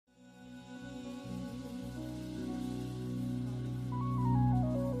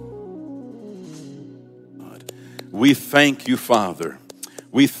We thank you, Father.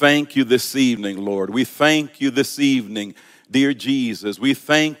 We thank you this evening, Lord. We thank you this evening, dear Jesus. We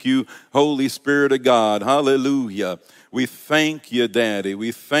thank you, Holy Spirit of God. Hallelujah. We thank you, Daddy.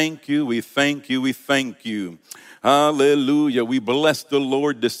 We thank you. We thank you. We thank you. Hallelujah. We bless the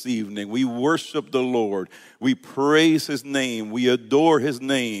Lord this evening. We worship the Lord. We praise his name. We adore his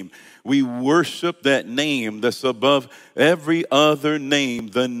name. We worship that name that's above every other name,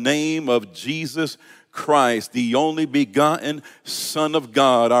 the name of Jesus Christ, the only begotten Son of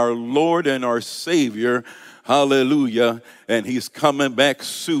God, our Lord and our Savior. Hallelujah. And he's coming back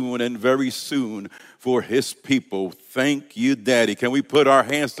soon and very soon for his people. Thank you, Daddy. Can we put our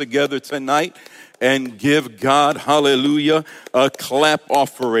hands together tonight and give God, hallelujah, a clap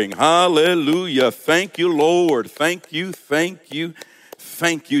offering? Hallelujah. Thank you, Lord. Thank you, thank you,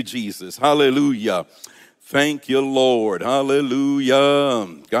 thank you, Jesus. Hallelujah. Thank you, Lord. Hallelujah.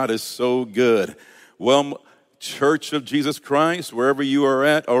 God is so good. Well, Church of Jesus Christ, wherever you are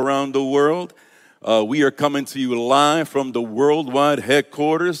at around the world, we are coming to you live from the worldwide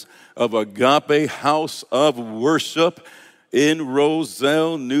headquarters of Agape House of Worship in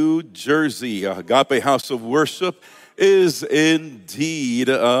Roselle, New Jersey. Agape House of Worship is indeed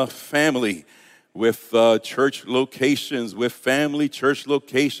a family with church locations, with family church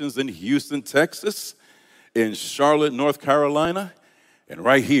locations in Houston, Texas, in Charlotte, North Carolina, and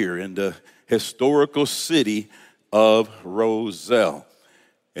right here in the historical city of Roselle.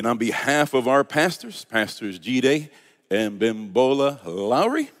 And on behalf of our pastors, Pastors Jide and Bimbola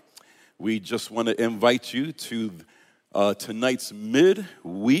Lowry, we just want to invite you to tonight's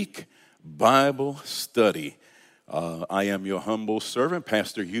midweek Bible study. I am your humble servant,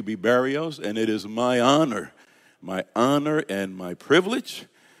 Pastor Hubie Barrios, and it is my honor and my privilege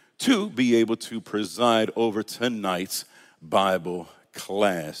to be able to preside over tonight's Bible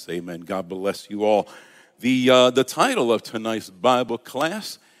class. Amen. God bless you all. The title of tonight's Bible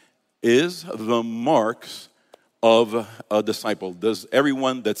class is The Marks of a Disciple. Does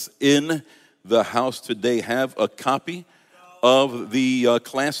everyone that's in the house today have a copy of the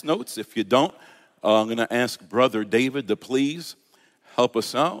class notes? If you don't, I'm going to ask Brother David to please help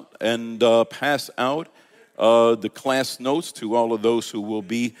us out and pass out the class notes to all of those who will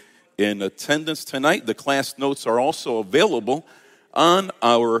be in attendance tonight. The class notes are also available on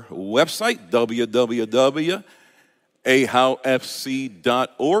our website, www.ahowfc.org,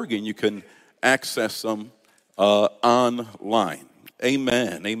 and you can access them online.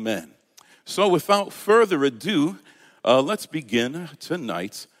 Amen, amen. So without further ado, let's begin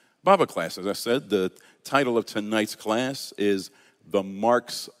tonight's Bible class. As I said, the title of tonight's class is The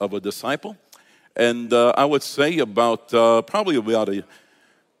Marks of a Disciple. And I would say probably about a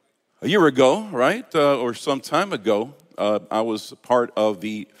year ago, right, or some time ago, I was part of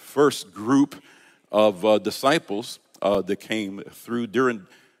the first group of disciples that came through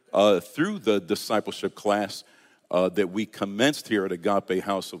through the discipleship class that we commenced here at Agape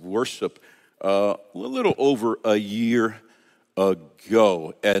House of Worship a little over a year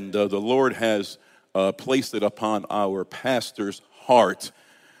ago. And the Lord has placed it upon our pastor's heart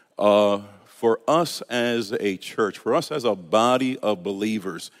for us as a church, for us as a body of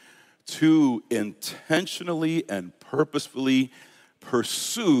believers, to intentionally and purposefully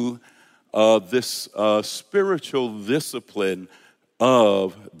pursue this spiritual discipline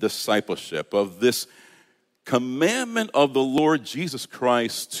of discipleship, of this commandment of the Lord Jesus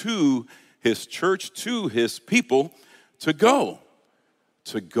Christ to his church, to his people, to go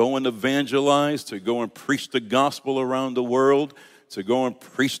and evangelize, to go and preach the gospel around the world, to go and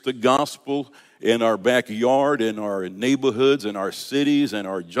preach the gospel in our backyard, in our neighborhoods, in our cities, in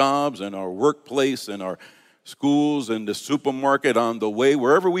our jobs, in our workplace, in our schools, in the supermarket, on the way,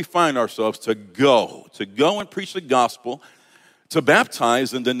 wherever we find ourselves, to go and preach the gospel, to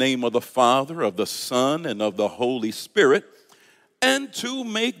baptize in the name of the Father, of the Son, and of the Holy Spirit, and to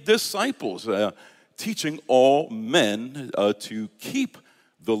make disciples, teaching all men to keep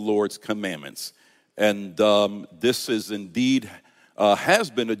the Lord's commandments. And this is indeed has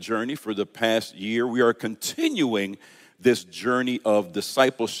been a journey for the past year. We are continuing this journey of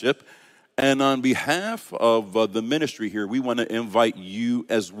discipleship. And on behalf of the ministry here, we want to invite you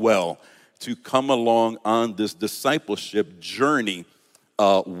as well to come along on this discipleship journey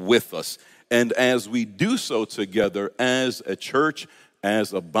with us. And as we do so together as a church,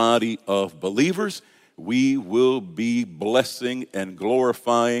 as a body of believers, we will be blessing and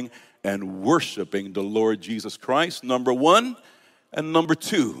glorifying and worshiping the Lord Jesus Christ, number one. And number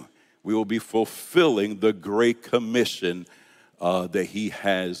two, we will be fulfilling the Great Commission that he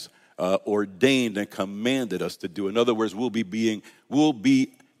has ordained and commanded us to do. In other words, we'll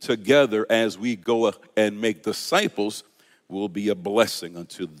be together as we go and make disciples will be a blessing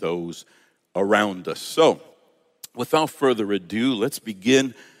unto those around us. So, without further ado, let's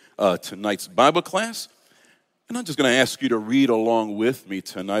begin tonight's Bible class. And I'm just going to ask you to read along with me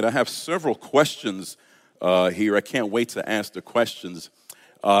tonight. I have several questions here. I can't wait to ask the questions.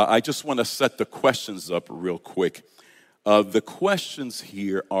 I just want to set the questions up real quick. The questions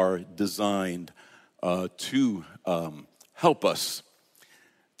here are designed to help us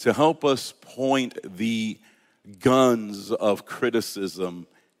point the guns of criticism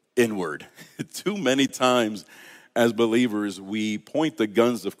inward. Too many times as believers, we point the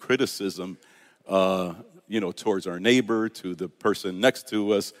guns of criticism, towards our neighbor, to the person next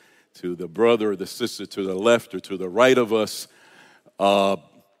to us, to the brother or the sister to the left or to the right of us.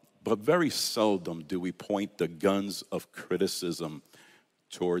 But very seldom do we point the guns of criticism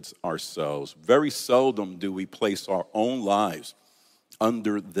towards ourselves. Very seldom do we place our own lives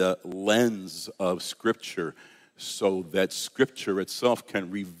under the lens of Scripture so that Scripture itself can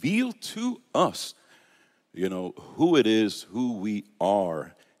reveal to us, who it is, who we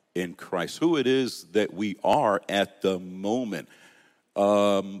are in Christ, who it is that we are at the moment.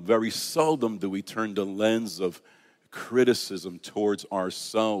 Very seldom do we turn the lens of criticism towards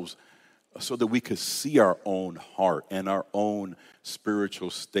ourselves so that we could see our own heart and our own spiritual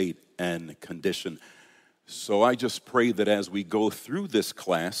state and condition. So I just pray that as we go through this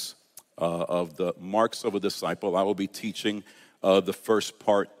class of the marks of a disciple, I will be teaching the first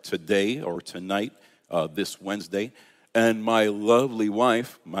part today or tonight, this Wednesday. And my lovely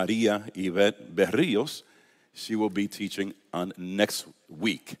wife, Maria Yvette Berrios, she will be teaching on next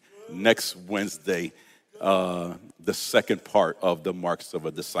week, next Wednesday, the second part of the marks of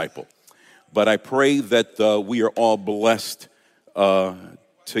a disciple. But I pray that we are all blessed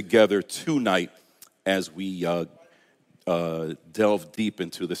together tonight as we delve deep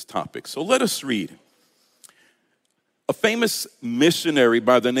into this topic. So let us read. A famous missionary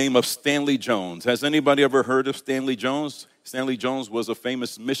by the name of Stanley Jones. Has anybody ever heard of Stanley Jones? Stanley Jones was a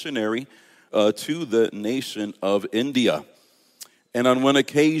famous missionary to the nation of India. And on one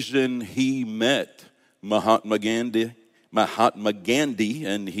occasion, he met Mahatma Gandhi,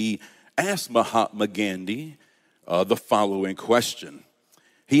 and he asked Mahatma Gandhi the following question.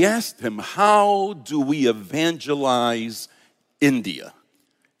 He asked him, how do we evangelize India?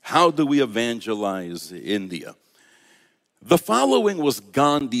 How do we evangelize India? The following was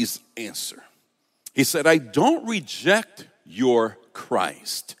Gandhi's answer. He said, I don't reject your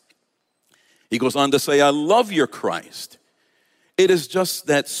Christ. He goes on to say, I love your Christ. It is just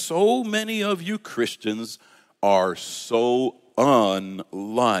that so many of you Christians are so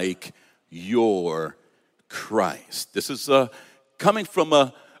unlike your Christ. This is coming from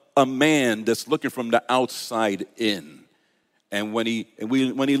a man that's looking from the outside in. And when he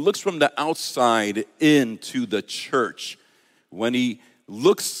looks from the outside into the church, when he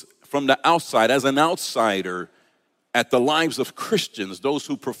looks from the outside as an outsider at the lives of Christians, those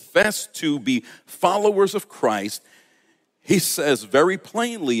who profess to be followers of Christ, he says very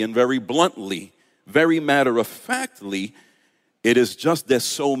plainly and very bluntly, very matter-of-factly, it is just that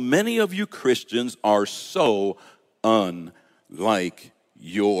so many of you Christians are so unlike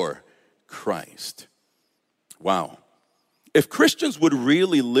your Christ. Wow. If Christians would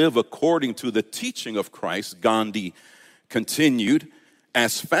really live according to the teaching of Christ, Gandhi continued,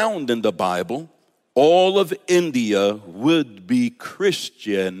 as found in the Bible, all of India would be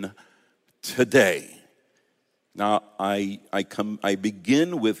Christian today. Now, I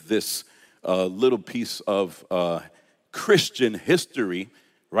begin with this little piece of Christian history,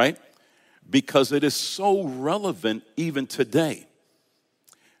 right? Because it is so relevant even today.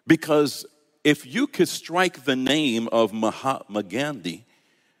 Because if you could strike the name of Mahatma Gandhi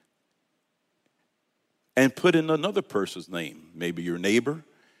and put in another person's name, maybe your neighbor,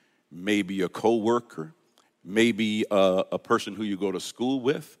 maybe a co-worker, maybe a person who you go to school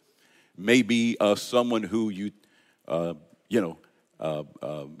with, maybe someone who you,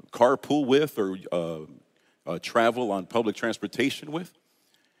 carpool with or travel on public transportation with,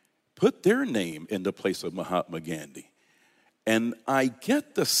 put their name in the place of Mahatma Gandhi. And I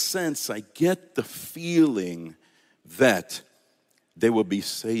get the sense, I get the feeling that they will be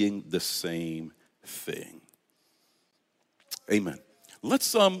saying the same thing. Amen.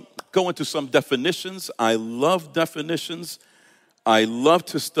 Let's go into some definitions. I love definitions. I love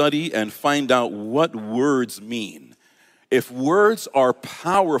to study and find out what words mean. If words are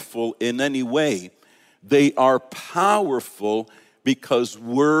powerful in any way, they are powerful because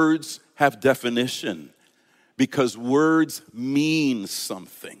words have definition, because words mean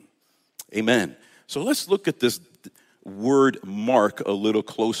something. Amen. So let's look at this word mark a little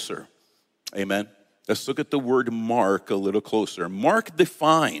closer. Amen. Let's look at the word mark a little closer. Mark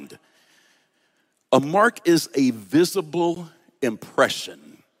defined. A mark is a visible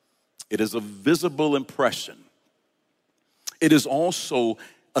impression. It is a visible impression. It is also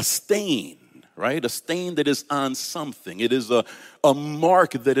a stain, right? A stain that is on something. It is a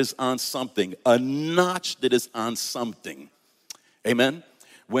mark that is on something, a notch that is on something. Amen.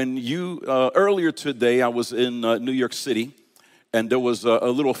 When you, earlier today, I was in New York City, and there was a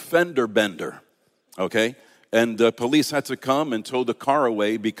little fender bender, okay? And the police had to come and tow the car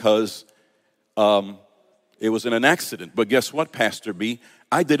away because it was in an accident. But guess what, Pastor B?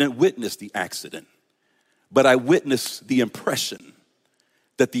 I didn't witness the accident, but I witnessed the impression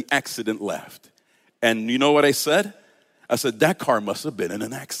that the accident left. And you know what I said? I said, that car must have been in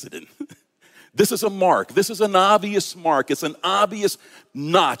an accident. This is a mark. This is an obvious mark. It's an obvious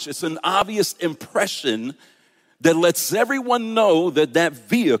notch. It's an obvious impression that lets everyone know that that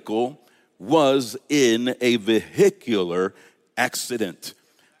vehicle was in a vehicular accident.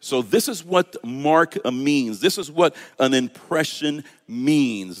 So this is what mark means. This is what an impression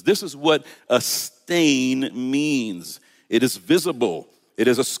means. This is what a stain means. It is visible. It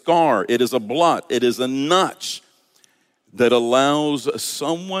is a scar. It is a blot. It is a notch that allows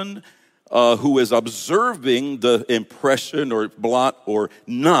someone who is observing the impression or blot or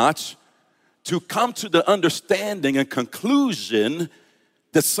notch to come to the understanding and conclusion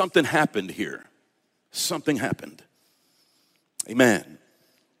that something happened here. Something happened. Amen.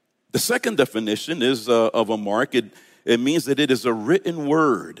 The second definition is of a mark. It means that it is a written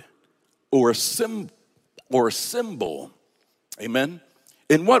word or a symbol. Amen.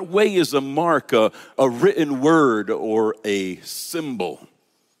 In what way is a mark a written word or a symbol?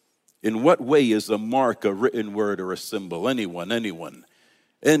 In what way is a mark a written word or a symbol? Anyone.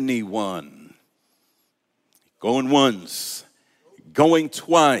 Going once, going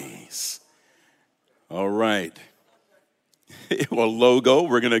twice. All right. A logo,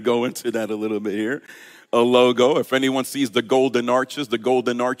 we're going to go into that a little bit here. A logo, if anyone sees the golden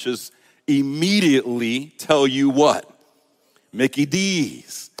arches immediately tell you what? Mickey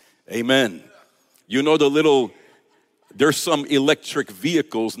D's. Amen. You know there's some electric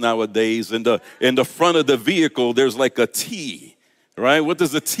vehicles nowadays. In the front of the vehicle, there's like a T, right? What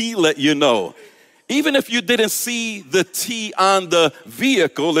does the T let you know? Even if you didn't see the T on the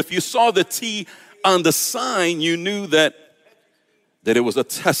vehicle, if you saw the T on the sign, you knew that it was a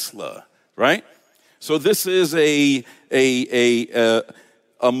Tesla, right? So this is a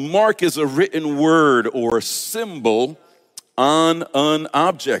mark is a written word or a symbol on an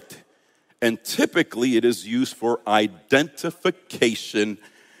object. And typically it is used for identification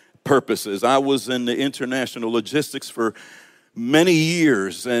purposes. I was in the international logistics for many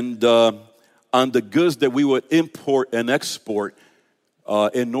years, and on the goods that we would import and export,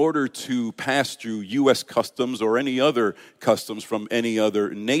 in order to pass through U.S. customs or any other customs from any other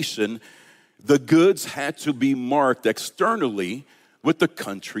nation, the goods had to be marked externally with the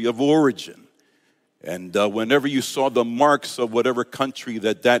country of origin. And whenever you saw the marks of whatever country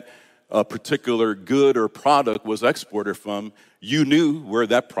that particular good or product was exported from, you knew where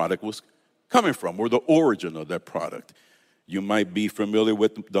that product was coming from or the origin of that product. You might be familiar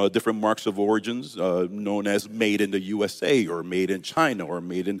with the different marks of origins known as made in the USA or made in China or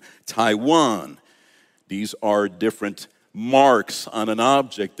made in Taiwan. These are different marks on an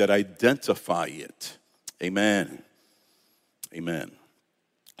object that identify it. Amen. Amen.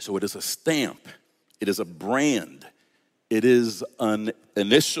 So it is a stamp. It is a brand. It is an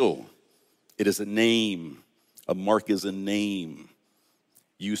initial. It is a name. A mark is a name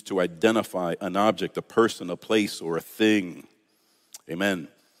used to identify an object, a person, a place, or a thing. Amen.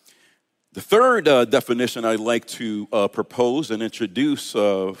 The third definition I'd like to propose and introduce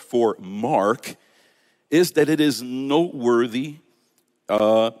for mark is that it is noteworthy.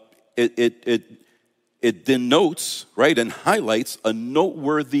 It denotes, right, and highlights a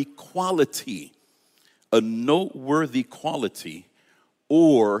noteworthy quality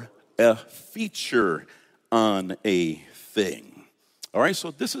or a feature on a thing. All right,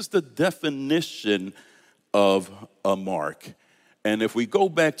 so this is the definition of a mark. And if we go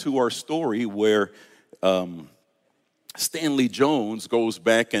back to our story where Stanley Jones goes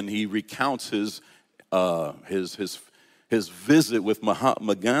back and he recounts his visit with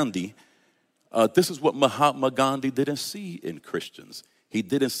Mahatma Gandhi, this is what Mahatma Gandhi didn't see in Christians. He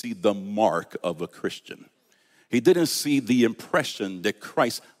didn't see the mark of a Christian. He didn't see the impression that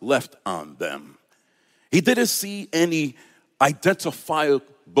Christ left on them. He didn't see any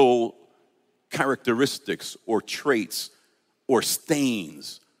identifiable characteristics or traits or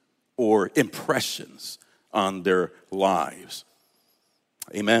stains or impressions on their lives.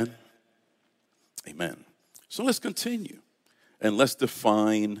 Amen? Amen. So let's continue and let's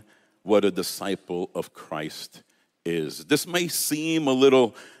define what a disciple of Christ is. This may seem a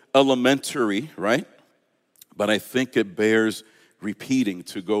little elementary, right? But I think it bears repeating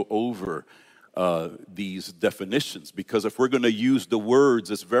to go over these definitions, because if we're going to use the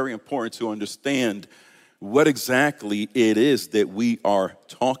words, it's very important to understand what exactly it is that we are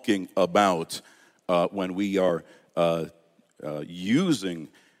talking about when we are using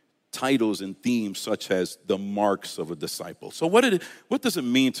titles and themes such as the marks of a disciple. So what does it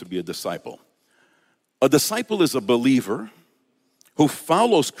mean to be a disciple? A disciple is a believer who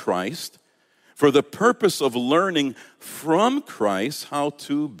follows Christ for the purpose of learning from Christ how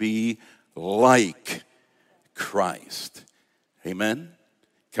to be like Christ. Amen?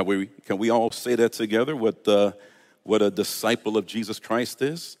 Can we all say that together, what a disciple of Jesus Christ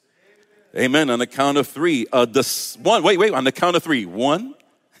is? Amen. On the count of three. On the count of three. 1,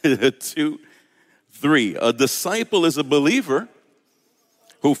 2, 3. A disciple is a believer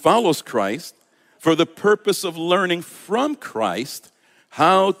who follows Christ for the purpose of learning from Christ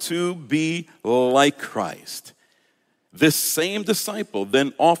how to be like Christ. This same disciple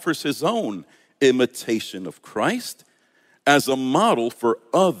then offers his own imitation of Christ as a model for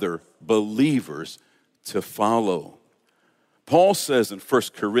other believers to follow. Paul says in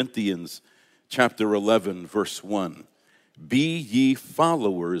 1 Corinthians chapter 11, verse 1, "Be ye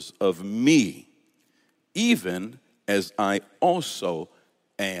followers of me, even as I also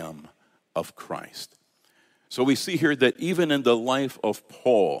am of Christ." So we see here that even in the life of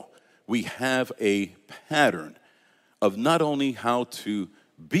Paul, we have a pattern of not only how to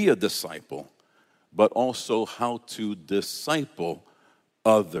be a disciple, but also how to disciple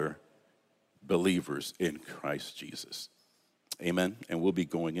other believers in Christ Jesus. Amen. And we'll be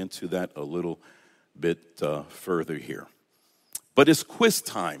going into that a little bit further here. But it's quiz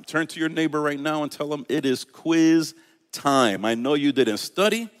time. Turn to your neighbor right now and tell them it is quiz time. I know you didn't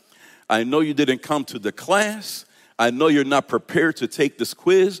study. I know you didn't come to the class. I know you're not prepared to take this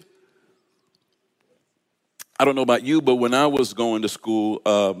quiz. I don't know about you, but when I was going to school,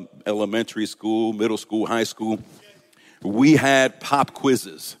 elementary school, middle school, high school, we had pop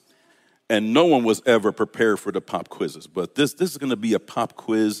quizzes. And no one was ever prepared for the pop quizzes. But this is going to be a pop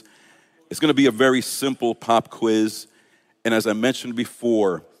quiz. It's going to be a very simple pop quiz. And as I mentioned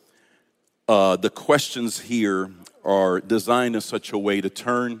before, the questions here are designed in such a way to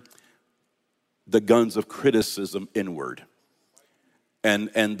turn the guns of criticism inward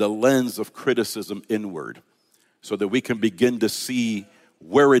and the lens of criticism inward, so that we can begin to see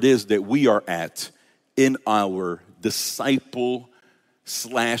where it is that we are at in our discipleship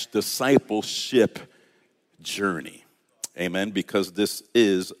journey. Amen, because this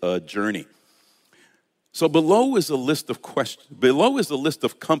is a journey. So below is a list of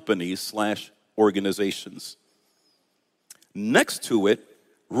companies / organizations. Next to it,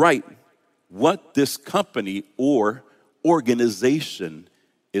 write what this company or organization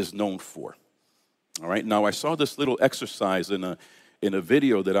is known for. All right. Now, I saw this little exercise in a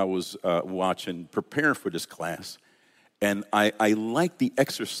video that I was watching, preparing for this class, and I liked the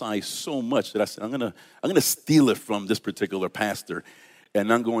exercise so much that I said, I'm gonna steal it from this particular pastor,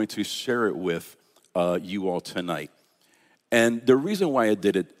 and I'm going to share it with you all tonight. And the reason why I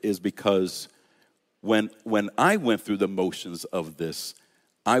did it is because when I went through the motions of this,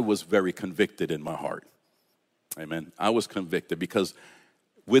 I was very convicted in my heart. Amen. I was convicted because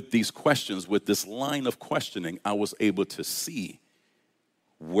with these questions, with this line of questioning, I was able to see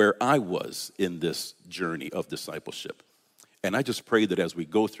where I was in this journey of discipleship. And I just pray that as we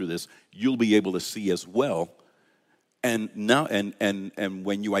go through this, you'll be able to see as well. And now, and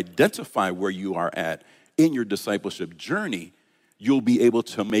when you identify where you are at in your discipleship journey, you'll be able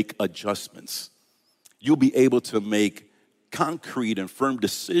to make adjustments. You'll be able to make concrete and firm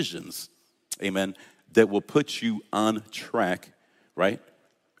decisions, amen, that will put you on track, right,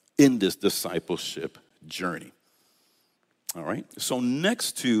 in this discipleship journey. All right. So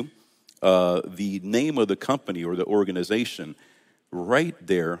next to the name of the company or the organization, right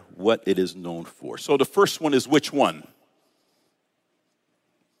there, what it is known for. So the first one is which one?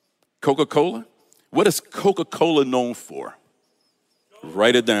 Coca-Cola? What is Coca-Cola known for?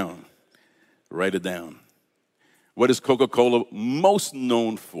 Write it down. Write it down. What is Coca-Cola most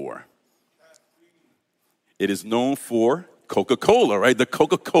known for? It is known for Coca-Cola, right? The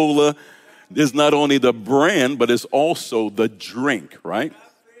Coca-Cola is not only the brand, but it's also the drink, right?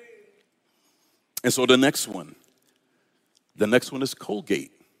 And so the next one is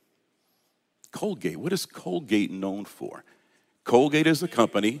Colgate. Colgate, what is Colgate known for? Colgate is a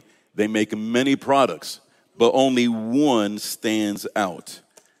company. They make many products, but only one stands out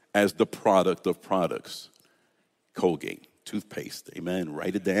as the product of products. Colgate, toothpaste. Amen.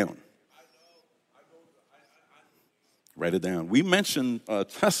 Write it down. Write it down. We mentioned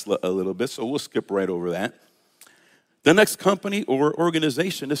Tesla a little bit, so we'll skip right over that. The next company or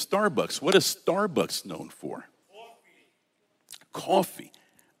organization is Starbucks. What is Starbucks known for? Coffee.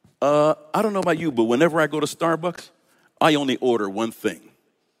 I don't know about you, but whenever I go to Starbucks, I only order one thing,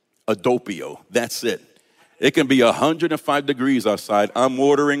 a doppio. That's it. It can be 105 degrees outside. I'm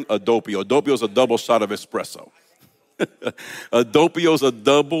ordering a doppio. A doppio is a double shot of espresso. A doppio is a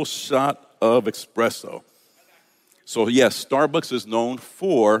double shot of espresso. So yes, Starbucks is known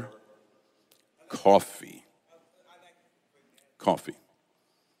for coffee. Coffee.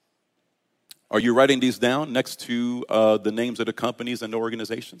 Are you writing these down next to the names of the companies and the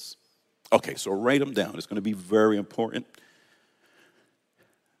organizations? Okay, so write them down. It's going to be very important.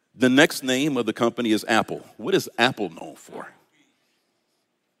 The next name of the company is Apple. What is Apple known for?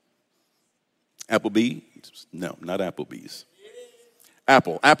 Applebee's? No, not Applebee's.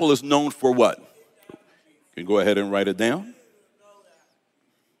 Apple. Apple is known for what? You can go ahead and write it down.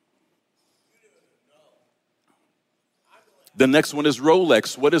 The next one is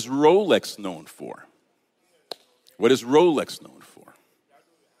Rolex. What is Rolex known for? What is Rolex known for?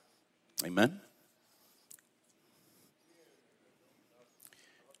 Amen.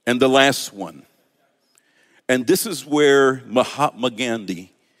 And the last one. And this is where Mahatma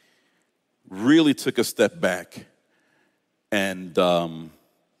Gandhi really took a step back and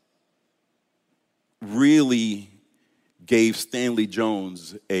really gave Stanley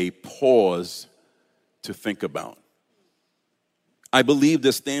Jones a pause to think about. I believe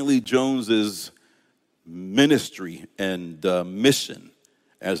that Stanley Jones's ministry and mission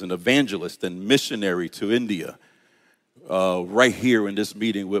as an evangelist and missionary to India right here in this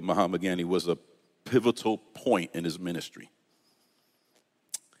meeting with Mahatma Gandhi was a pivotal point in his ministry.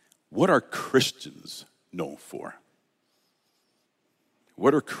 What are Christians known for?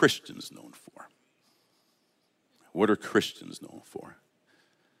 What are Christians known for? What are Christians known for?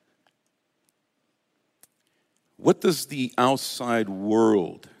 What does the outside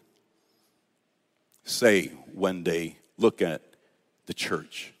world say when they look at the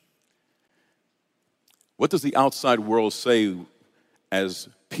church? What does the outside world say as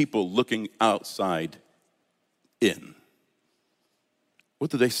people looking outside in?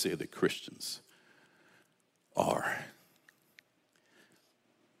 What do they say that Christians are?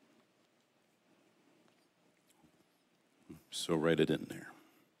 So write it in there.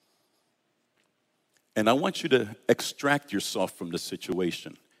 And I want you to extract yourself from the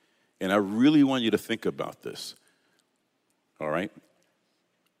situation. And I really want you to think about this. All right?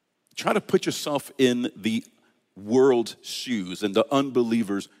 Try to put yourself in the world's shoes, in the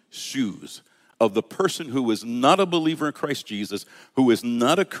unbeliever's shoes of the person who is not a believer in Christ Jesus, who is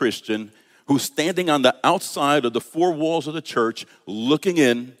not a Christian, who's standing on the outside of the four walls of the church, looking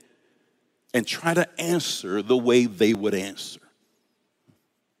in, and try to answer the way they would answer.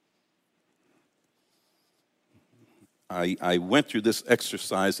 I went through this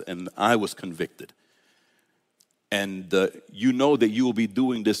exercise and I was convicted. And you know that you will be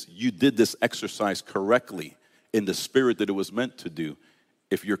doing this, you did this exercise correctly in the spirit that it was meant to do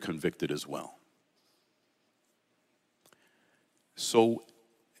if you're convicted as well. So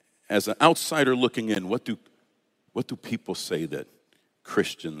as an outsider looking in, what do people say that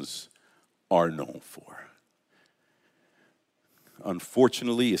Christians are known for?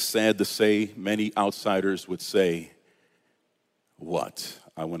 Unfortunately, it's sad to say, many outsiders would say, what?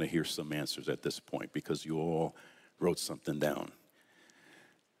 I want to hear some answers at this point because you all wrote something down.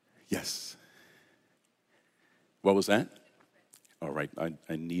 Yes. What was that? All right,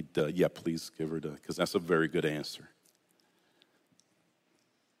 I need, please give her because that's a very good answer.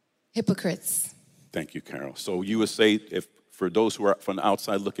 Hypocrites. Thank you, Carol. So you would say, if for those who are from the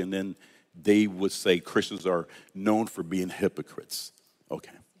outside looking in, they would say Christians are known for being hypocrites.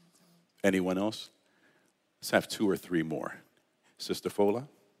 Okay. Anyone else? Let's have two or three more. Sister Fola?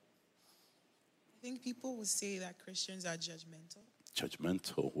 I think people would say that Christians are judgmental.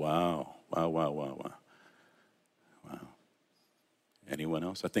 Judgmental. Wow. Anyone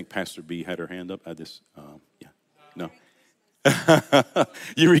else? I think Pastor B had her hand up at this. Yeah. No.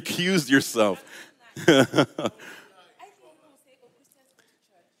 You recused yourself.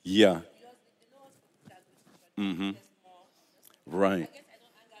 Yeah. Mm-hmm. Right.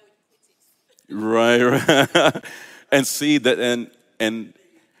 Right. And see that,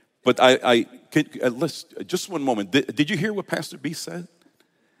 but let's just one moment. Did you hear what Pastor B said?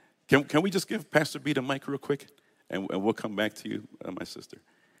 Can we just give Pastor B the mic real quick, and we'll come back to you, my sister.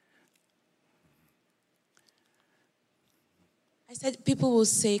 I said people will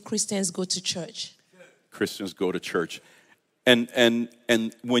say Christians go to church. Christians go to church. And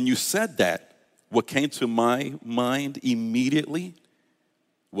when you said that, what came to my mind immediately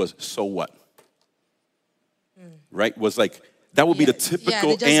was, so what? Right? Was like, that would be the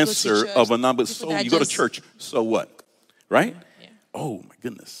typical answer of a non-believer. So you go to church, so what? Right? Yeah. Oh my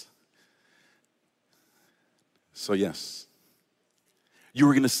goodness. So yes. You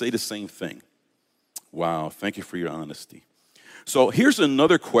were going to say the same thing. Wow, thank you for your honesty. So here's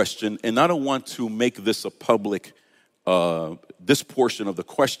another question, and I don't want to make this a public, this portion of the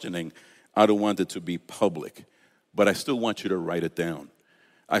questioning, I don't want it to be public, but I still want you to write it down.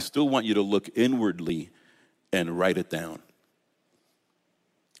 I still want you to look inwardly and write it down.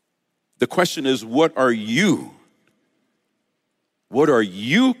 The question is, what are you? What are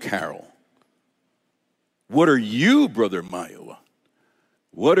you, Carol? What are you, Brother Mayowa?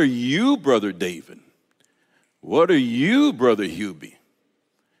 What are you, Brother David? What are you, Brother Hubie?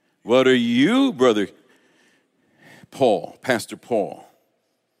 What are you, Brother Paul, Pastor Paul,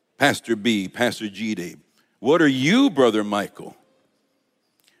 Pastor B, Pastor G. What are you, Brother Michael?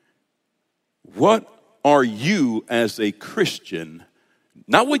 What are you as a Christian?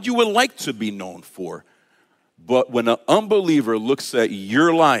 Not what you would like to be known for, but when an unbeliever looks at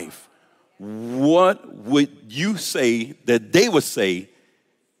your life, what would you say that they would say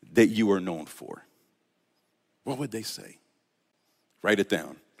that you are known for? What would they say? Write it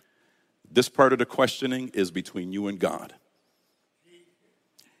down. This part of the questioning is between you and God.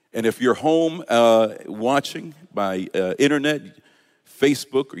 And if you're home watching by internet,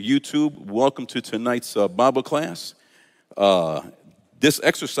 Facebook, or YouTube, welcome to tonight's Bible class. This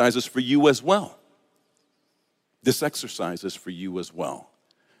exercise is for you as well. This exercise is for you as well.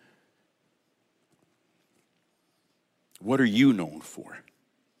 What are you known for?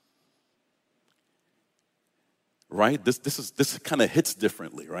 Right? This kind of hits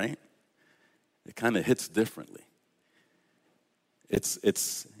differently, right? It kind of hits differently. It's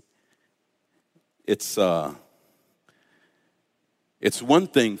one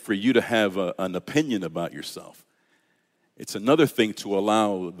thing for you to have an opinion about yourself. It's another thing to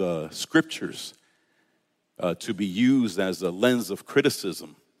allow the scriptures to be used as a lens of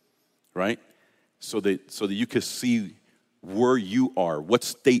criticism, right? So that you can see where you are, what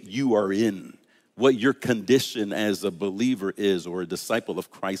state you are in, what your condition as a believer is or a disciple of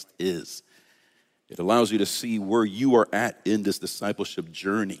Christ is. It allows you to see where you are at in this discipleship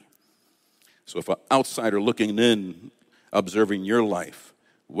journey. So if an outsider looking in, observing your life,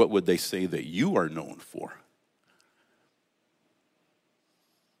 what would they say that you are known for?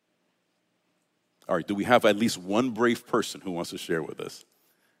 All right, do we have at least one brave person who wants to share with us?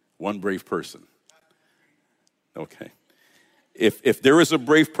 One brave person. Okay. If there is a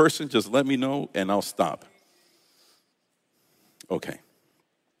brave person, just let me know and I'll stop. Okay.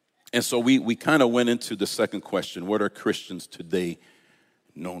 And so we kind of went into the second question. What are Christians today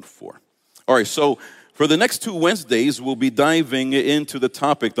known for? All right, so for the next 2 Wednesdays, we'll be diving into the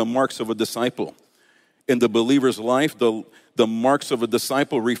topic, the marks of a disciple. In the believer's life, the marks of a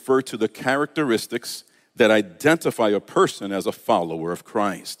disciple refer to the characteristics that identify a person as a follower of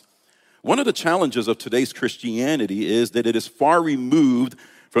Christ. One of the challenges of today's Christianity is that it is far removed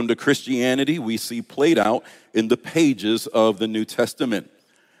from the Christianity we see played out in the pages of the New Testament.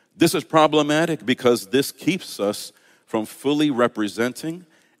 This is problematic because this keeps us from fully representing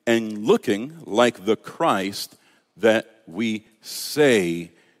and looking like the Christ that we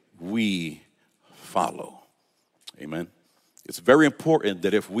say we follow. Amen. It's very important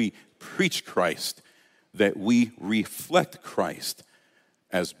that if we preach Christ, that we reflect Christ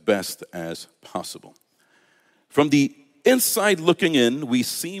as best as possible. From the inside looking in, we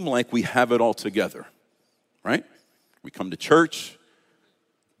seem like we have it all together, right? We come to church,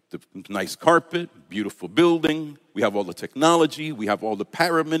 the nice carpet, beautiful building, we have all the technology, we have all the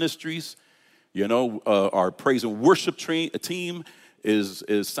para-ministries, our praise and worship team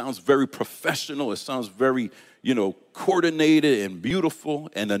sounds very professional, it sounds very, coordinated and beautiful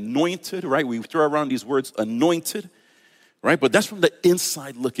and anointed, right? We throw around these words, anointed, right? But that's from the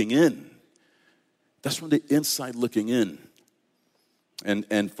inside looking in. That's from the inside looking in.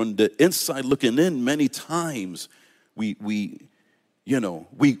 And from the inside looking in, many times we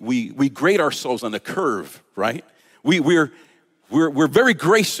grade ourselves on a curve, right? We're very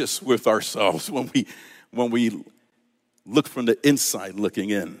gracious with ourselves when we look from the inside looking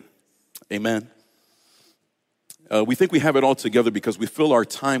in. Amen. We think we have it all together because we fill our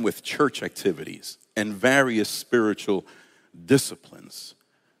time with church activities and various spiritual disciplines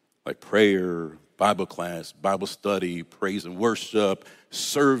like prayer, Bible class, Bible study, praise and worship,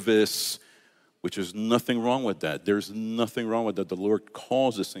 service, which is nothing wrong with that. There's nothing wrong with that. The Lord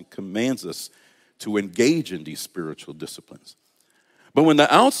calls us and commands us to engage in these spiritual disciplines. But when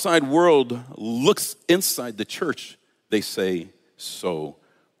the outside world looks inside the church, they say, so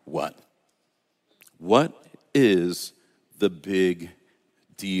what? What is the big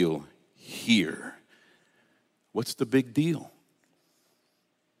deal here? What's the big deal?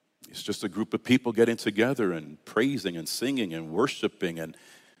 It's just a group of people getting together and praising and singing and worshiping, and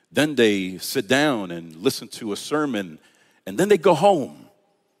then they sit down and listen to a sermon, and then they go home.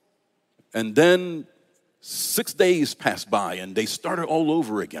 And then 6 days pass by and they start it all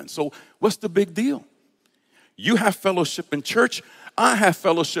over again. So what's the big deal? You have fellowship in church. I have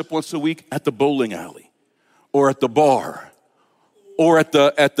fellowship once a week at the bowling alley or at the bar or at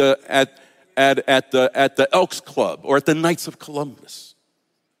the Elks Club or at the Knights of Columbus.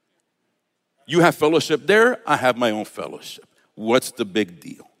 You have fellowship there. I have my own fellowship. What's the big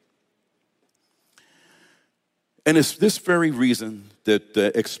deal? And it's this very reason that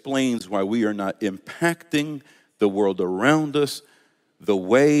explains why we are not impacting the world around us the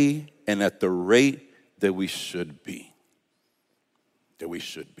way and at the rate that we should be. That we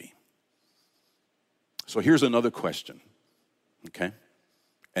should be. So here's another question, okay?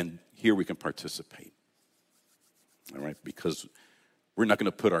 And here we can participate, all right? Because we're not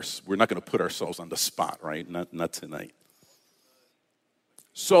going to put ourselves on the spot, right? Not tonight.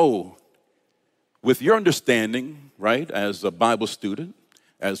 So, with your understanding, right, as a Bible student,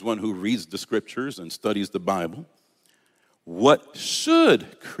 as one who reads the scriptures and studies the Bible, what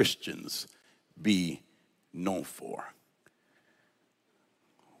should Christians be known for?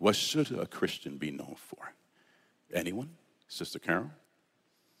 What should a Christian be known for? Anyone? Sister Carol?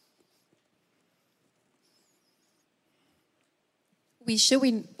 We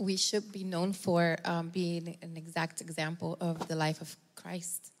should be known for being an exact example of the life of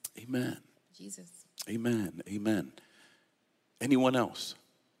Christ. Amen. Jesus. Amen. Amen. Anyone else?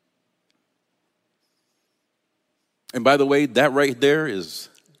 And by the way, that right there is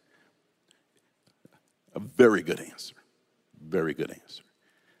a very good answer. Very good answer.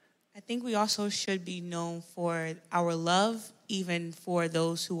 I think we also should be known for our love, even for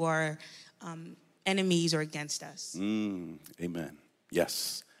those who are enemies or against us. Amen.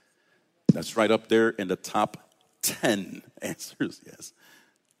 Yes. That's right up there in the top 10 answers. Yes.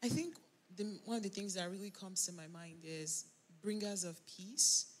 I think one of the things that really comes to my mind is bringers of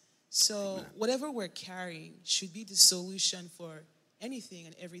peace. So whatever we're carrying should be the solution for anything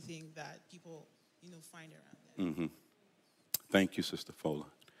and everything that people, find around them. Thank you, Sister Fola.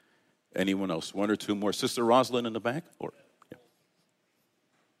 Anyone else? One or two more. Sister Rosalind in the back?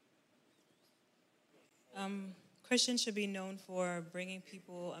 Christians should be known for bringing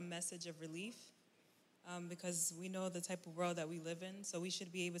people a message of relief. Because we know the type of world that we live in, so we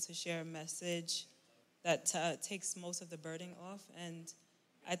should be able to share a message that takes most of the burden off. And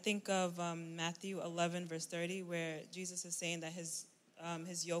I think of Matthew 11, verse 30, where Jesus is saying that his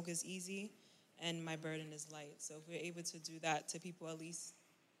yoke is easy and my burden is light. So if we're able to do that to people, at least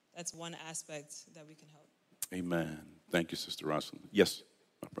that's one aspect that we can help. Amen. Thank you, Sister Rosalind. Yes,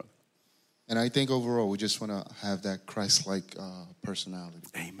 my brother. And I think overall we just want to have that Christ-like personality.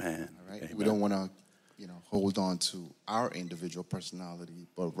 Amen. All right? Amen. We don't want to hold on to our individual personality,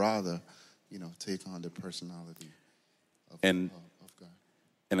 but rather, take on the personality of God.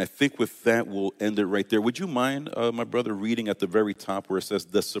 And I think with that, we'll end it right there. Would you mind, my brother, reading at the very top where it says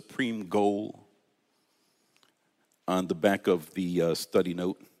the supreme goal on the back of the study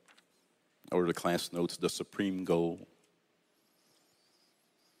note or the class notes, the supreme goal?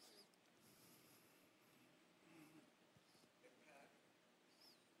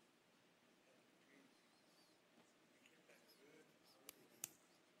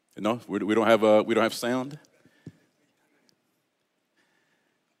 No, we don't have sound.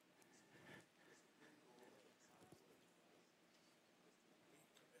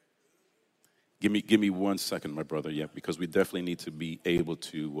 Give me 1 second, my brother. Yeah, because we definitely need to be able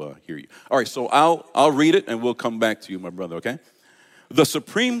to hear you. All right, so I'll read it and we'll come back to you, my brother. Okay. The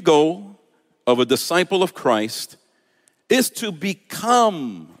supreme goal of a disciple of Christ is to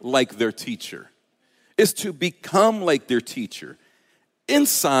become like their teacher. Is to become like their teacher.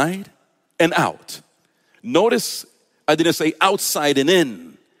 Inside and out. Notice I didn't say outside and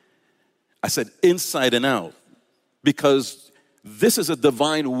in. I said inside and out. Because this is a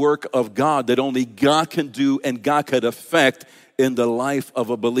divine work of God that only God can do and God can affect in the life of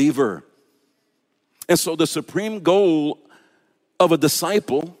a believer. And so the supreme goal of a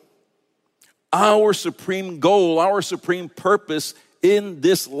disciple, our supreme goal, our supreme purpose in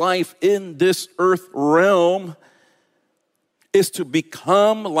this life, in this earth realm, is to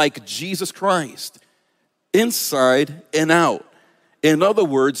become like Jesus Christ, inside and out. In other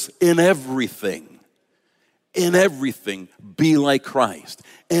words, in everything. In everything, be like Christ.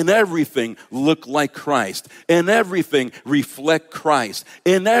 In everything, look like Christ. In everything, reflect Christ.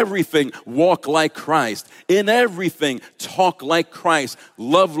 In everything, walk like Christ. In everything, talk like Christ.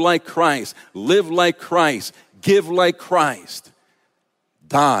 Love like Christ. Live like Christ. Give like Christ.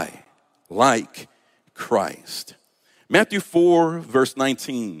 Die like Christ. Matthew 4, verse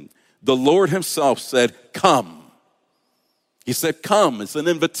 19. The Lord himself said, come. He said, come. It's an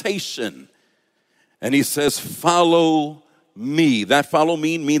invitation. And he says, follow me. That follow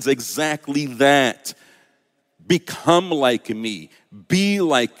me means exactly that. Become like me. Be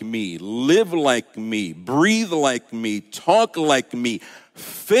like me. Live like me. Breathe like me. Talk like me.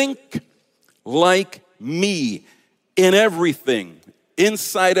 Think like me in everything,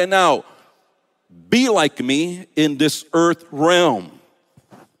 inside and out. Be like me in this earth realm.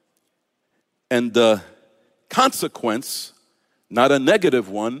 And the consequence, not a negative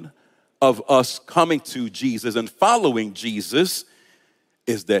one, of us coming to Jesus and following Jesus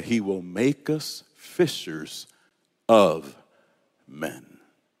is that he will make us fishers of men.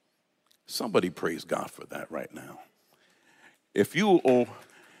 Somebody praise God for that right now. If you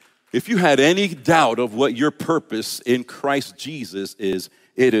had any doubt of what your purpose in Christ Jesus is,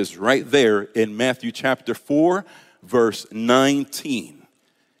 it is right there in Matthew chapter 4, verse 19.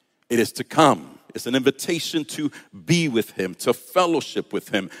 It is to come. It's an invitation to be with him, to fellowship with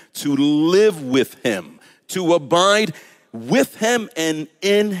him, to live with him, to abide with him and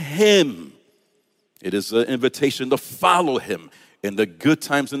in him. It is an invitation to follow him in the good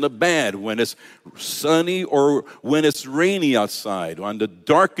times and the bad, when it's sunny or when it's rainy outside. On the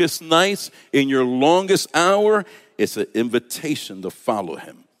darkest nights, in your longest hour, it's an invitation to follow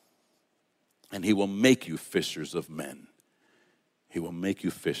him. And he will make you fishers of men. He will make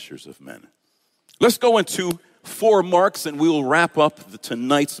you fishers of men. Let's go into 4 marks and we will wrap up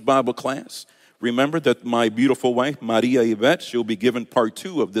tonight's Bible class. Remember that my beautiful wife, Maria Yvette, she'll be given part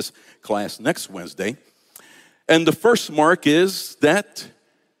 2 of this class next Wednesday. And the first mark is that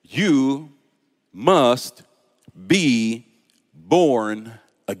you must be born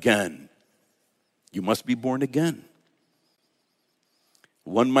again. You must be born again.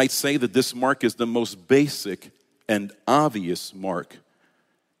 One might say that this mark is the most basic and obvious mark,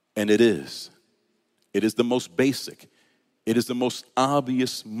 and it is. It is the most basic. It is the most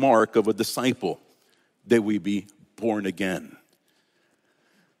obvious mark of a disciple that we be born again.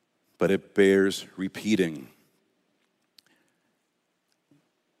 But it bears repeating.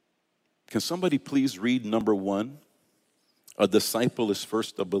 Can somebody please read number 1? A disciple is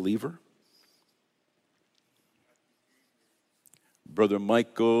first a believer. Brother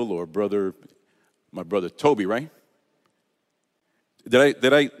Michael or my brother Toby, right?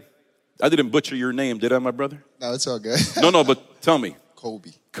 I didn't butcher your name, did I, my brother? No, it's all good. No, but tell me.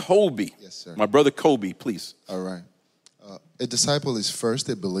 Colby. Yes, sir. My brother Colby, please. All right. A disciple is first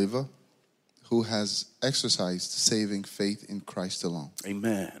a believer who has exercised saving faith in Christ alone.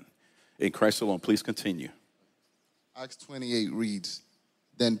 Amen. In Christ alone. Please continue. Acts 28 reads,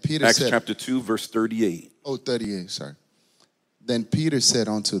 Then Peter said... Acts chapter 2, verse 38. Oh, 38, sorry. Then Peter said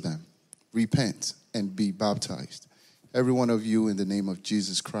unto them, Repent and be baptized, every one of you, in the name of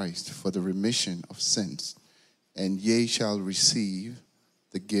Jesus Christ, for the remission of sins, and ye shall receive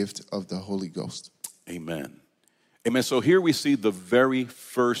the gift of the Holy Ghost. Amen. Amen. So here we see the very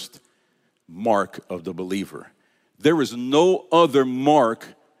first mark of the believer. There is no other mark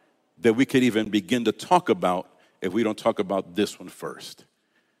that we could even begin to talk about if we don't talk about this one first.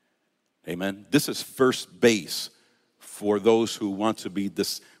 Amen. This is first base for those who want to be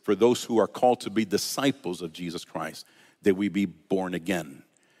this, for those who are called to be disciples of Jesus Christ, that we be born again.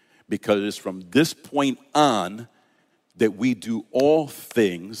 Because it's from this point on that we do all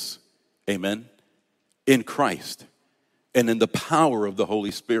things, amen, in Christ and in the power of the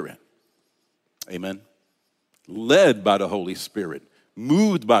Holy Spirit. Amen. Led by the Holy Spirit,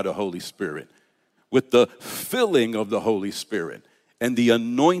 moved by the Holy Spirit, with the filling of the Holy Spirit and the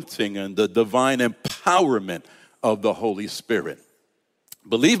anointing and the divine empowerment of the Holy Spirit.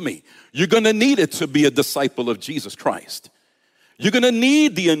 Believe me, you're going to need it to be a disciple of Jesus Christ. You're going to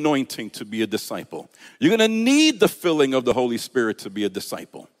need the anointing to be a disciple. You're going to need the filling of the Holy Spirit to be a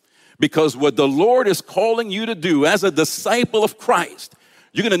disciple. Because what the Lord is calling you to do as a disciple of Christ,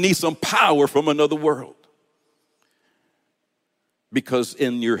 you're going to need some power from another world. Because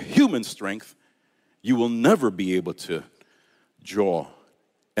in your human strength, you will never be able to draw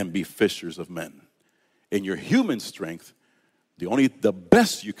and be fishers of men. In your human strength, the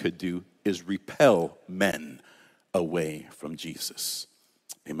best you could do is repel men away from Jesus.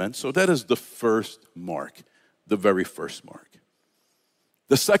 Amen. So that is the first mark, the very first mark.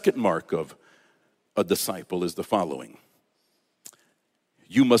 The second mark of a disciple is the following.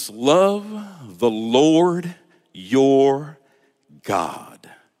 You must love the Lord your God.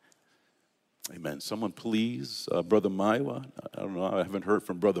 Amen. Someone please, Brother Maiwa. I don't know, I haven't heard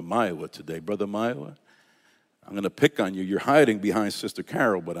from Brother Maiwa today. Brother Maiwa, I'm going to pick on you. You're hiding behind Sister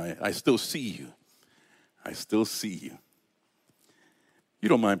Carol, but I still see you. I still see you. You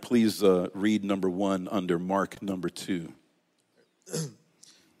don't mind, please read number 1 under Mark number 2.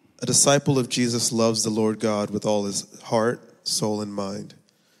 A disciple of Jesus loves the Lord God with all his heart, soul, and mind.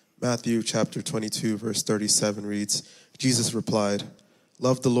 Matthew chapter 22, verse 37 reads, Jesus replied,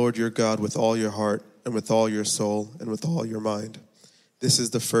 love the Lord your God with all your heart and with all your soul and with all your mind. This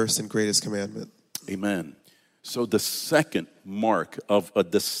is the first and greatest commandment. Amen. So the second mark of a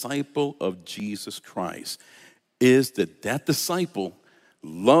disciple of Jesus Christ is that disciple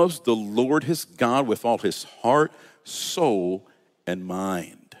loves the Lord his God with all his heart, soul, and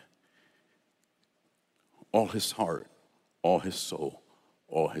mind. All his heart, all his soul,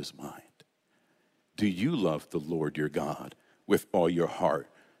 all his mind. Do you love the Lord your God with all your heart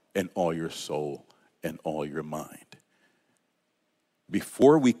and all your soul and all your mind?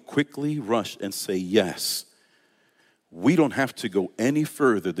 Before we quickly rush and say yes, we don't have to go any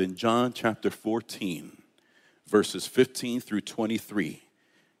further than John chapter 14, verses 15 through 23.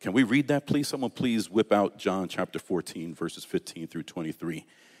 Can we read that, please? Someone please whip out John chapter 14, verses 15 through 23.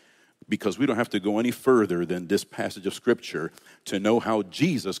 Because we don't have to go any further than this passage of Scripture to know how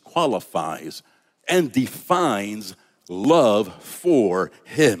Jesus qualifies and defines love for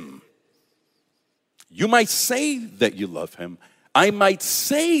him. You might say that you love him. I might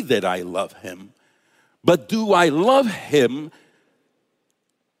say that I love him. But do I love him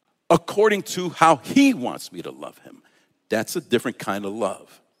according to how he wants me to love him? That's a different kind of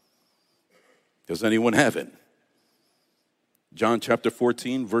love. Does anyone have it? John chapter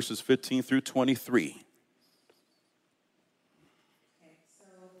 14, verses 15 through 23.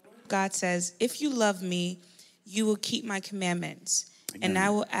 God says, if you love me, you will keep my commandments. Amen. And I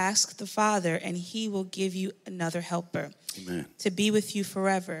will ask the Father, and he will give you another helper. Amen. To be with you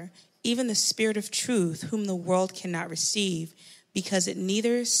forever, even the Spirit of truth, whom the world cannot receive, because it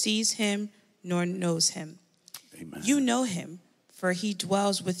neither sees him nor knows him. Amen. You know him, for he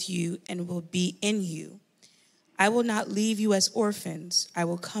dwells with you and will be in you. I will not leave you as orphans. I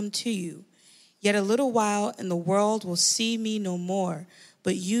will come to you. Yet a little while, and the world will see me no more,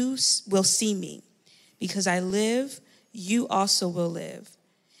 but you will see me. Because I live, you also will live.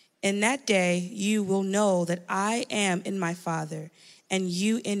 In that day, you will know that I am in my Father, and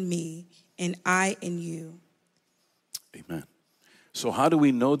you in me, and I in you. Amen. So how do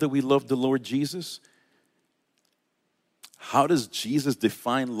we know that we love the Lord Jesus? How does Jesus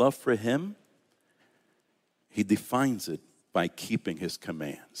define love for him? He defines it by keeping his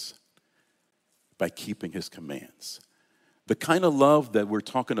commands. By keeping his commands. The kind of love that we're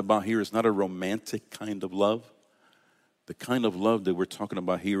talking about here is not a romantic kind of love. The kind of love that we're talking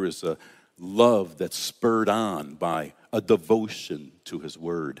about here is a love that's spurred on by a devotion to his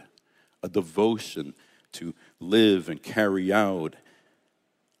word. A devotion to live and carry out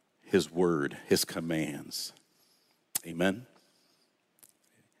his word, his commands. Amen.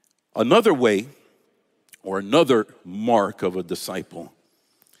 Another way, or another mark of a disciple,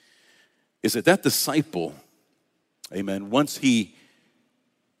 is that disciple, amen, once he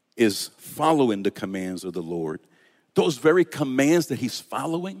is following the commands of the Lord, those very commands that he's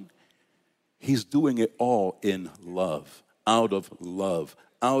following, he's doing it all in love, out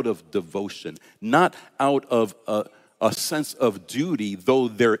of devotion, not out of a sense of duty, though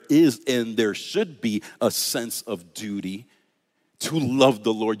there is and there should be a sense of duty to love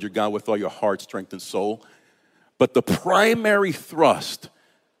the Lord your God with all your heart, strength, and soul. But the primary thrust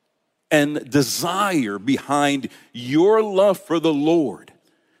and desire behind your love for the Lord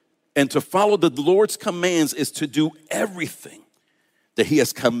and to follow the Lord's commands is to do everything that he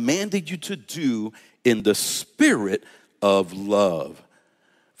has commanded you to do in the spirit of love.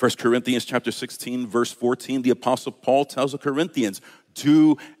 1 Corinthians chapter 16, verse 14, the Apostle Paul tells the Corinthians,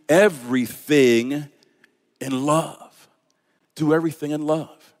 do everything in love. Do everything in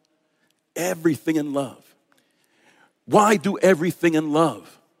love. Everything in love. Why do everything in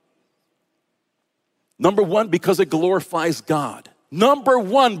love? Number one, because it glorifies God. Number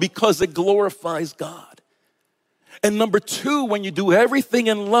one, because it glorifies God. And number two, when you do everything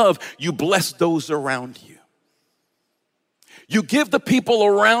in love, you bless those around you. You give the people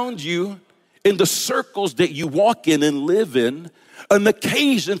around you in the circles that you walk in and live in an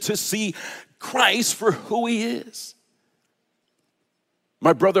occasion to see Christ for who he is.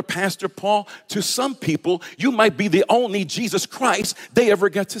 My brother, Pastor Paul, to some people, you might be the only Jesus Christ they ever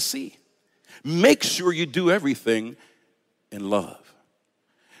get to see. Make sure you do everything in love.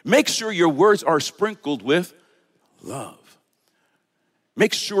 Make sure your words are sprinkled with love.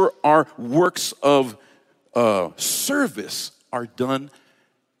 Make sure our works of service are done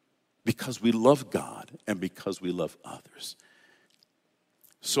because we love God and because we love others.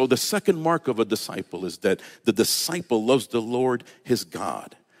 So the second mark of a disciple is that the disciple loves the Lord his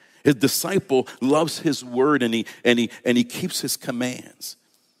God. His disciple loves his word and he keeps his commands.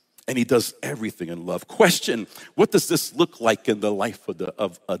 And he does everything in love. Question, what does this look like in the life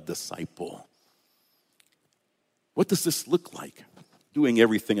of a disciple? What does this look like? Doing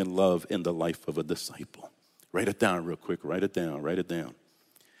everything in love in the life of a disciple. Write it down real quick. Write it down. Write it down.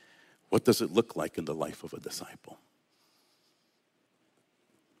 What does it look like in the life of a disciple?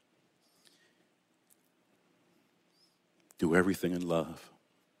 Do everything in love.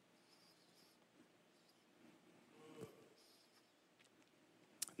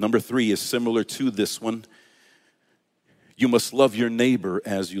 Number 3 is similar to this one. You must love your neighbor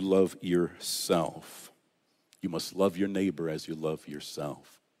as you love yourself. You must love your neighbor as you love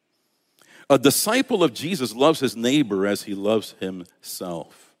yourself. A disciple of Jesus loves his neighbor as he loves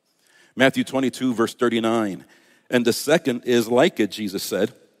himself. Matthew 22, verse 39. And the second is like it, Jesus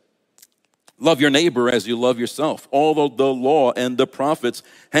said. Love your neighbor as you love yourself. Although the law and the prophets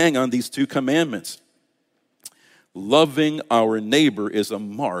hang on these 2 commandments. Loving our neighbor is a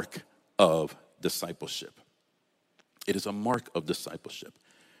mark of discipleship. It is a mark of discipleship.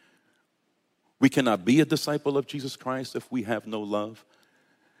 We cannot be a disciple of Jesus Christ if we have no love.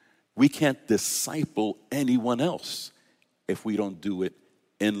 We can't disciple anyone else if we don't do it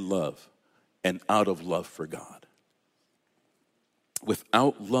in love and out of love for God.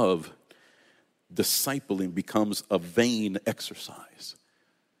 Without love, discipling becomes a vain exercise.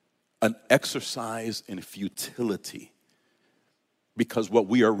 An exercise in futility, because what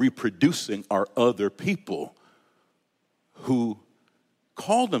we are reproducing are other people who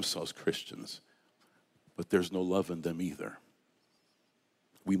call themselves Christians, but there's no love in them either.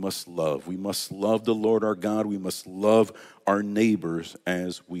 We must love. We must love the Lord our God. We must love our neighbors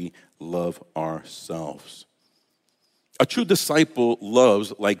as we love ourselves. A true disciple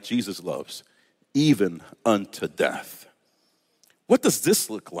loves like Jesus loves, even unto death. What does this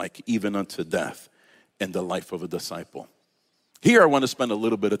look like, even unto death, in the life of a disciple? Here I want to spend a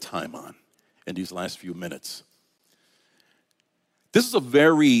little bit of time on in these last few minutes. This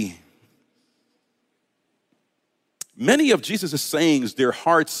is many of Jesus' sayings, they're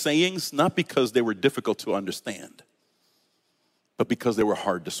hard sayings, not because they were difficult to understand, but because they were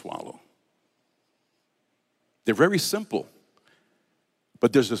hard to swallow. They're very simple,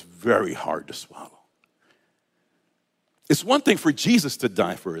 but they're just very hard to swallow. It's one thing for Jesus to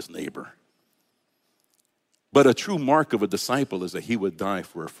die for his neighbor, but a true mark of a disciple is that he would die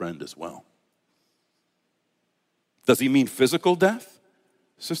for a friend as well. Does he mean physical death,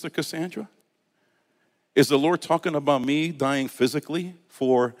 Sister Cassandra? Is the Lord talking about me dying physically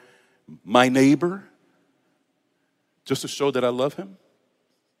for my neighbor just to show that I love him?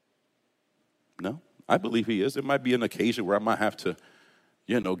 No, I believe he is. There might be an occasion where I might have to,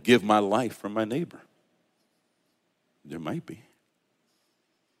 give my life for my neighbor. There might be.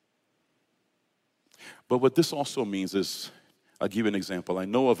 But what this also means is, I'll give you an example. I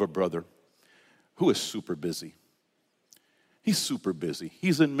know of a brother who is super busy. He's super busy.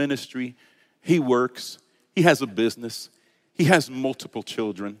 He's in ministry. He works. He has a business. He has multiple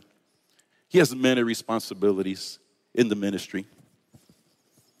children. He has many responsibilities in the ministry.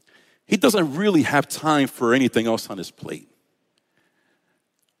 He doesn't really have time for anything else on his plate.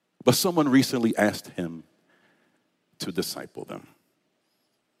 But someone recently asked him to disciple them.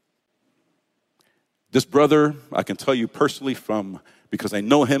 This brother, I can tell you personally because I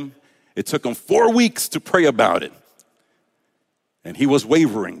know him, it took him 4 weeks to pray about it. And he was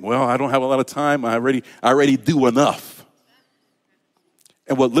wavering. Well, I don't have a lot of time. I already do enough.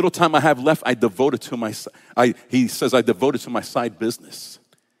 And what little time I have left, I devoted to he says I devoted to my side business.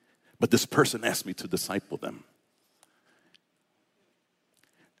 But this person asked me to disciple them.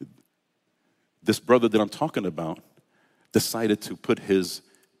 This brother that I'm talking about decided to put his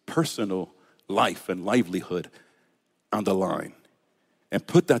personal life and livelihood on the line and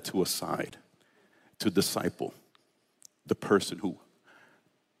put that to a side to disciple the person who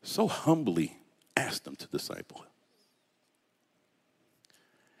so humbly asked them to disciple him.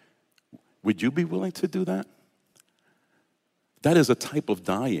 Would you be willing to do that? That is a type of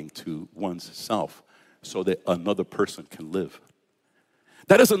dying to one's self so that another person can live.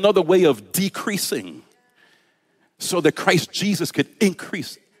 That is another way of decreasing so that Christ Jesus could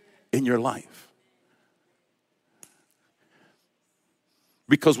increase in your life.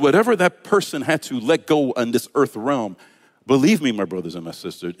 Because whatever that person had to let go in this earth realm, believe me, my brothers and my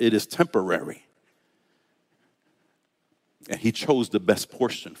sisters, it is temporary. And he chose the best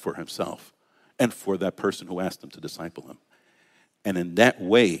portion for himself and for that person who asked him to disciple him. And in that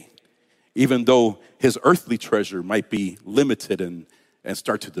way, even though his earthly treasure might be limited and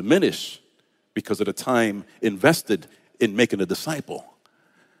start to diminish because of the time invested in making a disciple,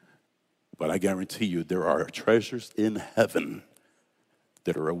 but I guarantee you there are treasures in heaven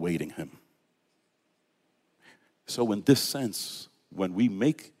that are awaiting him. So in this sense, when we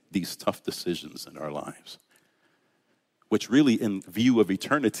make these tough decisions in our lives, which really in view of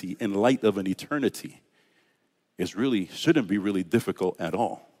eternity, in light of an eternity, shouldn't be really difficult at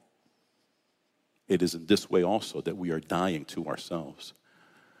all. It is in this way also that we are dying to ourselves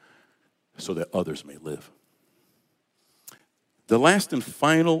so that others may live. The last and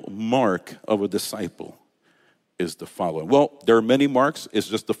final mark of a disciple is the following. Well, there are many marks. It's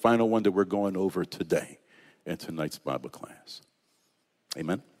just the final one that we're going over today in tonight's Bible class.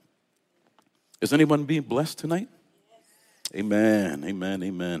 Amen. Is anyone being blessed tonight? Amen, amen,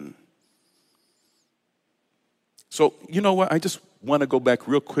 amen. So, you know what? I just want to go back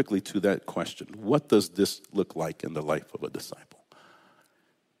real quickly to that question. What does this look like in the life of a disciple?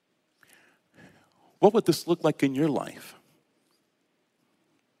 What would this look like in your life?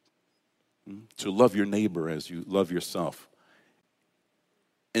 To love your neighbor as you love yourself.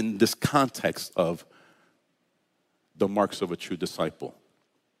 In this context of the marks of a true disciple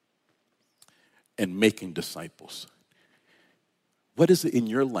and making disciples. What is it in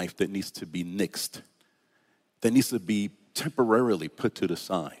your life that needs to be nixed, that needs to be temporarily put to the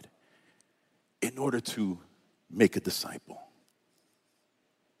side in order to make a disciple?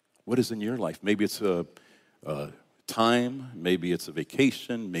 What is in your life? Maybe it's a time, maybe it's a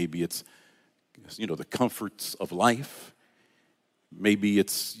vacation, maybe it's the comforts of life. Maybe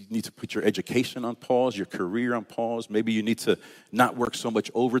it's you need to put your education on pause, your career on pause. Maybe you need to not work so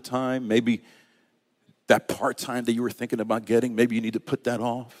much overtime. Maybe that part-time that you were thinking about getting, maybe you need to put that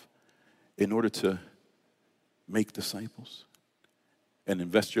off in order to make disciples and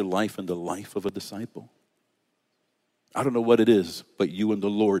invest your life in the life of a disciple. I don't know what it is, but you and the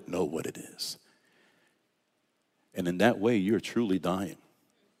Lord know what it is. And in that way, you're truly dying.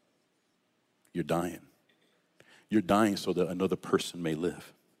 You're dying. You're dying so that another person may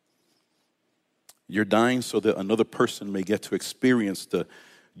live. You're dying so that another person may get to experience the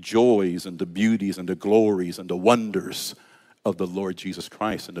joys and the beauties and the glories and the wonders of the Lord Jesus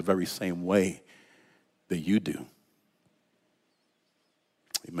Christ in the very same way that you do.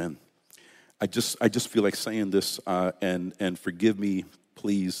 Amen. I just feel like saying this, and forgive me,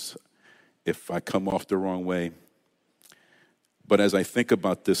 please, if I come off the wrong way. But as I think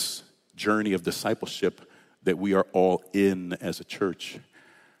about this journey of discipleship that we are all in as a church,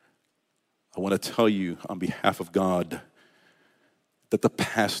 I want to tell you on behalf of God that the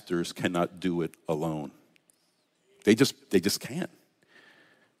pastors cannot do it alone. They just can't.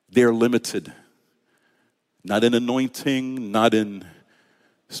 They're limited. Not in anointing, not in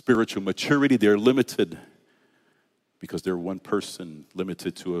spiritual maturity. They're limited because they're one person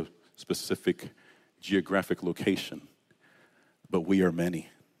limited to a specific geographic location. But we are many.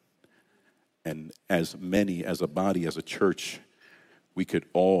 And as many, as a body, as a church, we could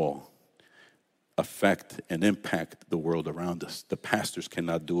all affect and impact the world around us. The pastors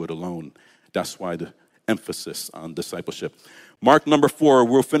cannot do it alone. That's why the emphasis on discipleship. Mark number 4,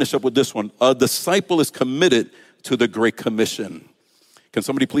 we'll finish up with this one. A disciple is committed to the Great Commission. Can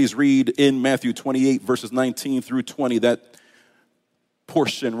somebody please read in Matthew 28, verses 19 through 20, that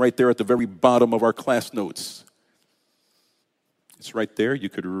portion right there at the very bottom of our class notes. It's right there. You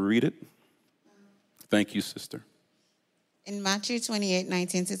could read it. Thank you, sister. In Matthew 28,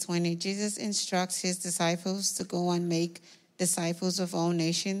 19 to 20, Jesus instructs his disciples to go and make disciples of all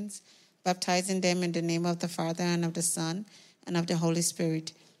nations, baptizing them in the name of the Father and of the Son and of the Holy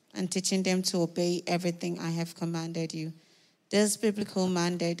Spirit, and teaching them to obey everything I have commanded you. This biblical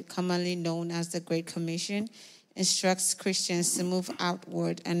mandate, commonly known as the Great Commission, instructs Christians to move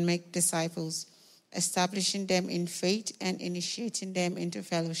outward and make disciples, establishing them in faith and initiating them into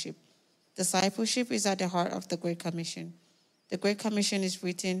fellowship. Discipleship is at the heart of the Great Commission. The Great Commission is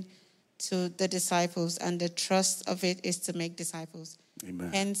written to the disciples, and the thrust of it is to make disciples.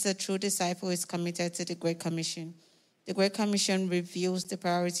 Amen. Hence, a true disciple is committed to the Great Commission. The Great Commission reveals the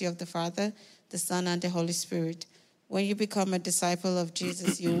priority of the Father, the Son, and the Holy Spirit. When you become a disciple of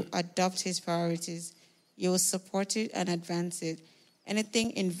Jesus, you adopt his priorities. You will support it and advance it.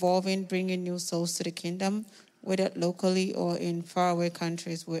 Anything involving bringing new souls to the kingdom, whether locally or in faraway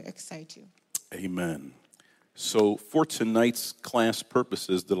countries, will excite you. Amen. So for tonight's class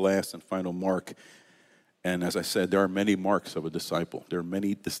purposes, the last and final mark, and as I said, there are many marks of a disciple. There are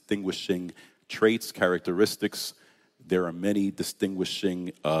many distinguishing traits, characteristics. There are many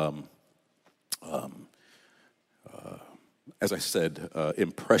distinguishing, as I said,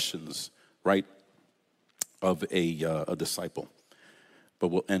 impressions, right, of a disciple. But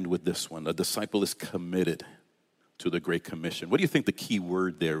we'll end with this one. A disciple is committed to the Great Commission. What do you think the key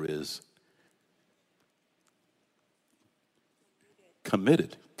word there is?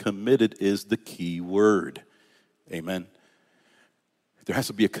 Committed. Committed is the key word. Amen. There has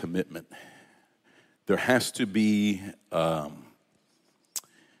to be a commitment. There has to be a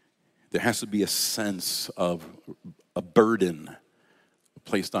sense of a burden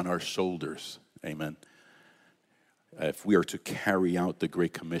placed on our shoulders. Amen. If we are to carry out the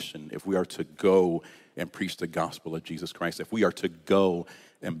Great Commission, if we are to go and preach the gospel of Jesus Christ, if we are to go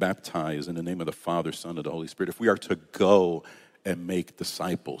and baptize in the name of the Father, Son, and the Holy Spirit, if we are to go and make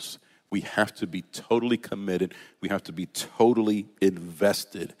disciples, we have to be totally committed. We have to be totally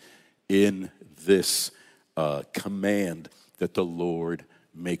invested in this command that the Lord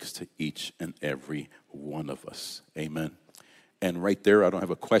makes to each and every one of us. Amen. And right there, I don't have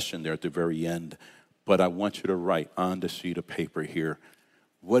a question there at the very end, but I want you to write on the sheet of paper here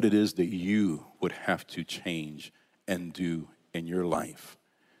what it is that you would have to change and do in your life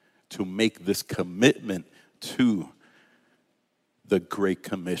to make this commitment to the Great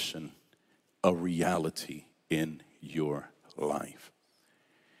Commission a reality in your life.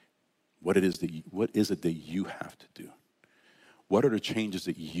 What is it that you have to do? What are the changes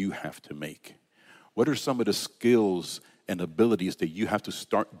that you have to make? What are some of the skills and abilities that you have to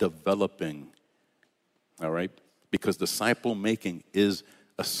start developing? All right? Because disciple making is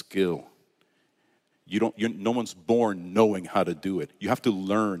a skill. No one's born knowing how to do it. You have to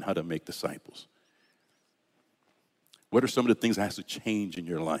learn how to make disciples. What are some of the things that has to change in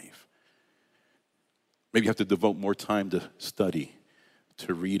your life? Maybe you have to devote more time to study,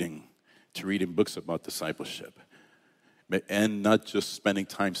 to reading books about discipleship. And not just spending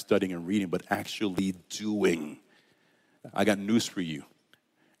time studying and reading, but actually doing. I got news for you.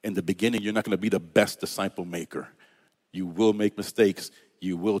 In the beginning, you're not going to be the best disciple maker. You will make mistakes.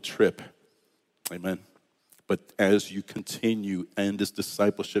 You will trip. Amen. But as you continue in this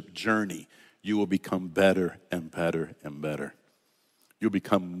discipleship journey, you will become better and better and better. You'll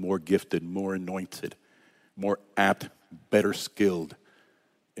become more gifted, more anointed, more apt, better skilled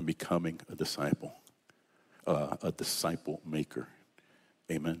in becoming a disciple maker.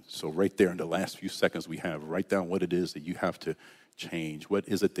 Amen. So right there in the last few seconds we have, write down what it is that you have to change. What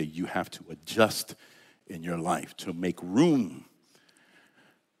is it that you have to adjust in your life to make room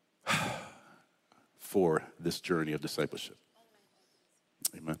for this journey of discipleship?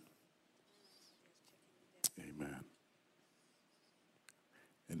 Amen. Amen.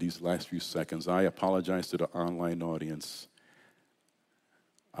 In these last few seconds, I apologize to the online audience.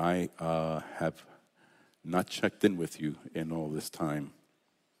 I have not checked in with you in all this time,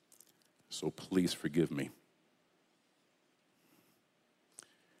 so please forgive me.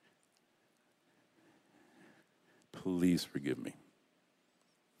 Please forgive me.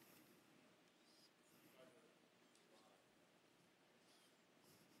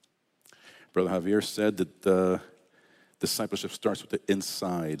 Brother Javier said that discipleship starts with the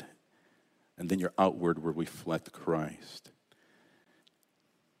inside, and then your outward will reflect Christ.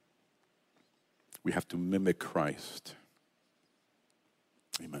 We have to mimic Christ.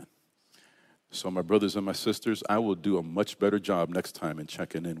 Amen. So my brothers and my sisters, I will do a much better job next time in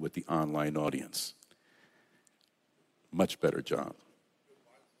checking in with the online audience. Much better job.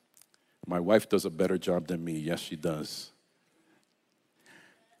 My wife does a better job than me. Yes, she does.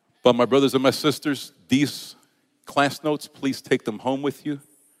 But my brothers and my sisters, these class notes, please take them home with you.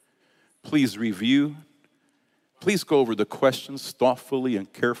 Please review. Please go over the questions thoughtfully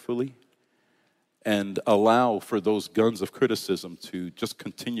and carefully and allow for those guns of criticism to just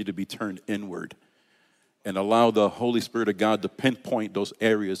continue to be turned inward and allow the Holy Spirit of God to pinpoint those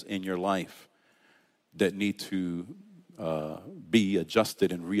areas in your life that need to be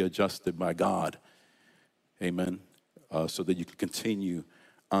adjusted and readjusted by God. Amen. So that you can continue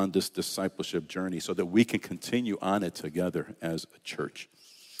on this discipleship journey, so that we can continue on it together as a church.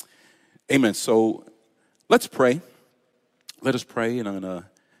 Amen. So let's pray. Let us pray, and I'm going to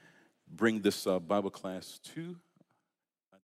bring this Bible class to